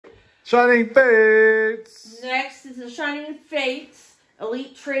Shining Fates. Next is the Shining Fates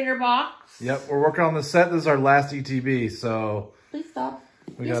Elite Trainer Box. Yep, we're working on the set. This is our last ETB, so please stop.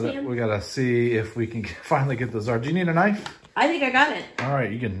 We gotta see if we can finally get the Zard. Do you need a knife? I think I got it. All right,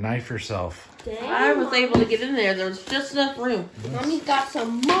 you can knife yourself. Damn. I was able to get in there. There was just enough room. Yes. Mommy's got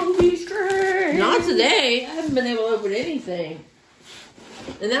some monkey strings. Not today. I haven't been able to open anything.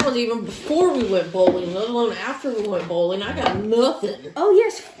 And that was even before we went bowling, let alone after we went bowling. I got nothing. Oh,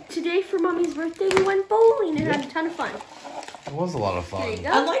 yes. Today for Mommy's birthday, we went bowling and had a ton of fun. It was a lot of fun. There you go.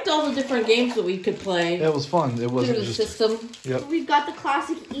 I liked all the different games that we could play. It was fun. It wasn't through the just system. Yep. We've got the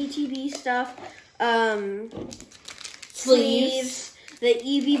classic ETB stuff. Sleeves. The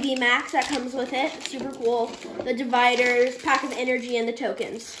EVB Max that comes with it. It's super cool. The dividers, pack of energy, and the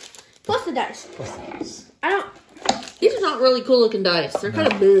tokens. Plus the dice. These are not really cool looking dice. They're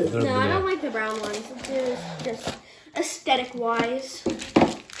kind of big. No, I don't like the brown ones. They're just aesthetic wise.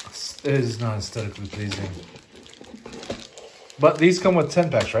 It is not aesthetically pleasing. But these come with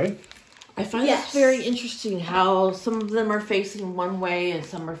 10 packs, right? I find this very interesting how some of them are facing one way and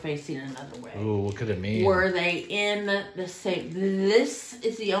some are facing another way. Ooh, what could it mean? Were they in the same... This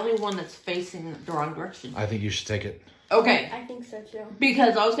is the only one that's facing the wrong direction. I think you should take it. Okay. I think so, too.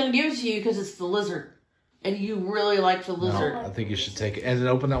 Because I was going to give it to you because it's the lizard. And you really like the lizard. No, I think you should take it. And then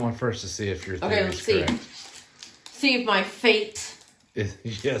open that one first to see if your theory is see. correct. See if my fate...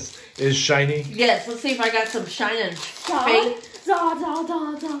 Yes. Is shiny? Yes, let's see if I got some shining fate.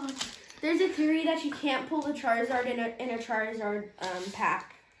 There's a theory that you can't pull the Charizard in a Charizard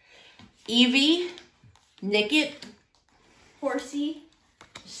pack. Eevee, Nickit, Horsey,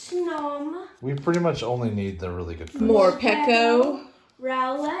 Snom. We pretty much only need the really good fish. Morpeko,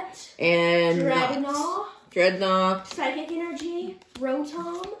 Rowlet, and Dreadnought, Psychic Energy,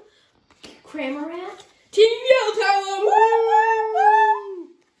 Rotom, Cramorant, Team Yellowtail.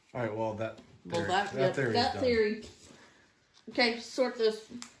 All right, well, that that theory. Okay, sort this.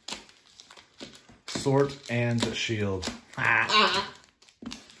 Sort and shield.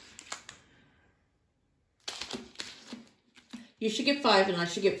 You should get 5 and I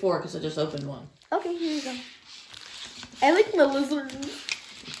should get 4 because I just opened one. Okay, here you go. I like the lizards.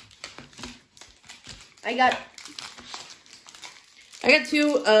 I got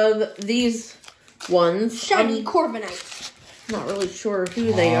 2 of these ones. shiny Corviknight. Not really sure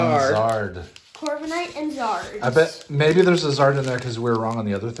who they are. Zard. Corviknight and Zard. I bet maybe there's a Zard in there because we were wrong on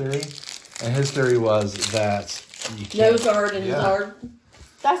the other theory. And his theory was that you can't... No Zard and Zard.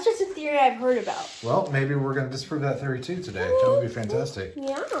 That's just a theory I've heard about. Well, maybe we're going to disprove that theory too today. That would be fantastic.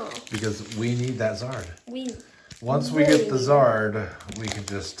 Yeah. Because we need that Zard. Once really we get the Zard, we can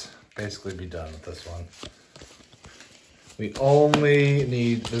just basically be done with this one. We only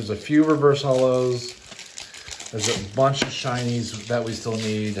need... There's a few reverse hollows. There's a bunch of shinies that we still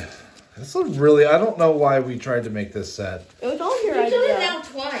need. This is really... I don't know why we tried to make this set. It was all your You idea. did it now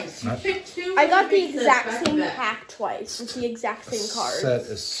twice. You picked 2. I got the exact same pack twice with the exact same cards. Set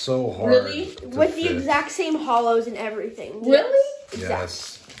is so hard. Really? With the exact same hollows and everything. Really?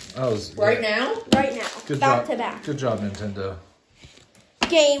 Yes. That was right now? Right now. Good back job. to back. Good job, Nintendo.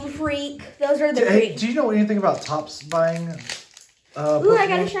 Game Freak. Those are the Hey, big. do you know anything about Topps buying Ooh, Pokemon? I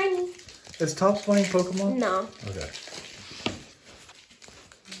got a shiny. Is Topps buying Pokemon? No. Okay.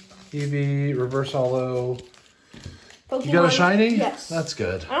 Eevee, Reverse Hollow. Pokemon. You got a shiny? Yes. That's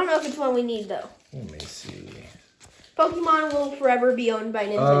good. I don't know if it's one we need, though. Let me see. Pokemon will forever be owned by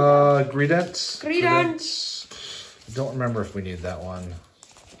Nintendo. Greedent. I don't remember if we need that one.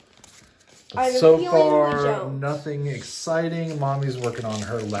 But so far, nothing exciting. Mommy's working on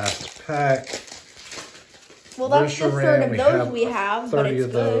her last pack. Well, that's the third of those we have, but 30 it's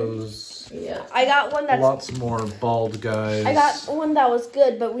of good. those. Yeah, I got one that's... Lots more bald guys. I got one that was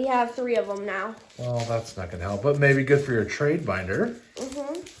good, but we have 3 of them now. Well, that's not going to help, but maybe good for your trade binder.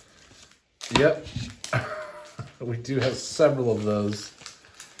 Mm-hmm. Yep. We do have several of those.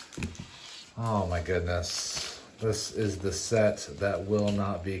 Oh, my goodness. This is the set that will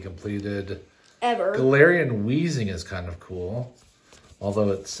not be completed. Ever. Galarian Wheezing is kind of cool. Although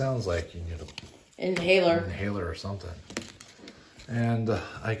it sounds like you need an inhaler or something. And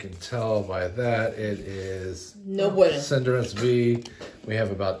I can tell by that it is Cinderace V. We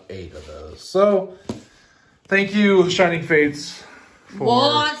have about 8 of those. So, thank you, Shining Fates.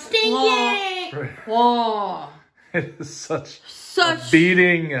 It is such a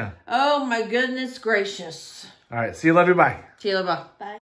beating. Oh my goodness gracious. All right, see you later. Bye. See you later. Bye.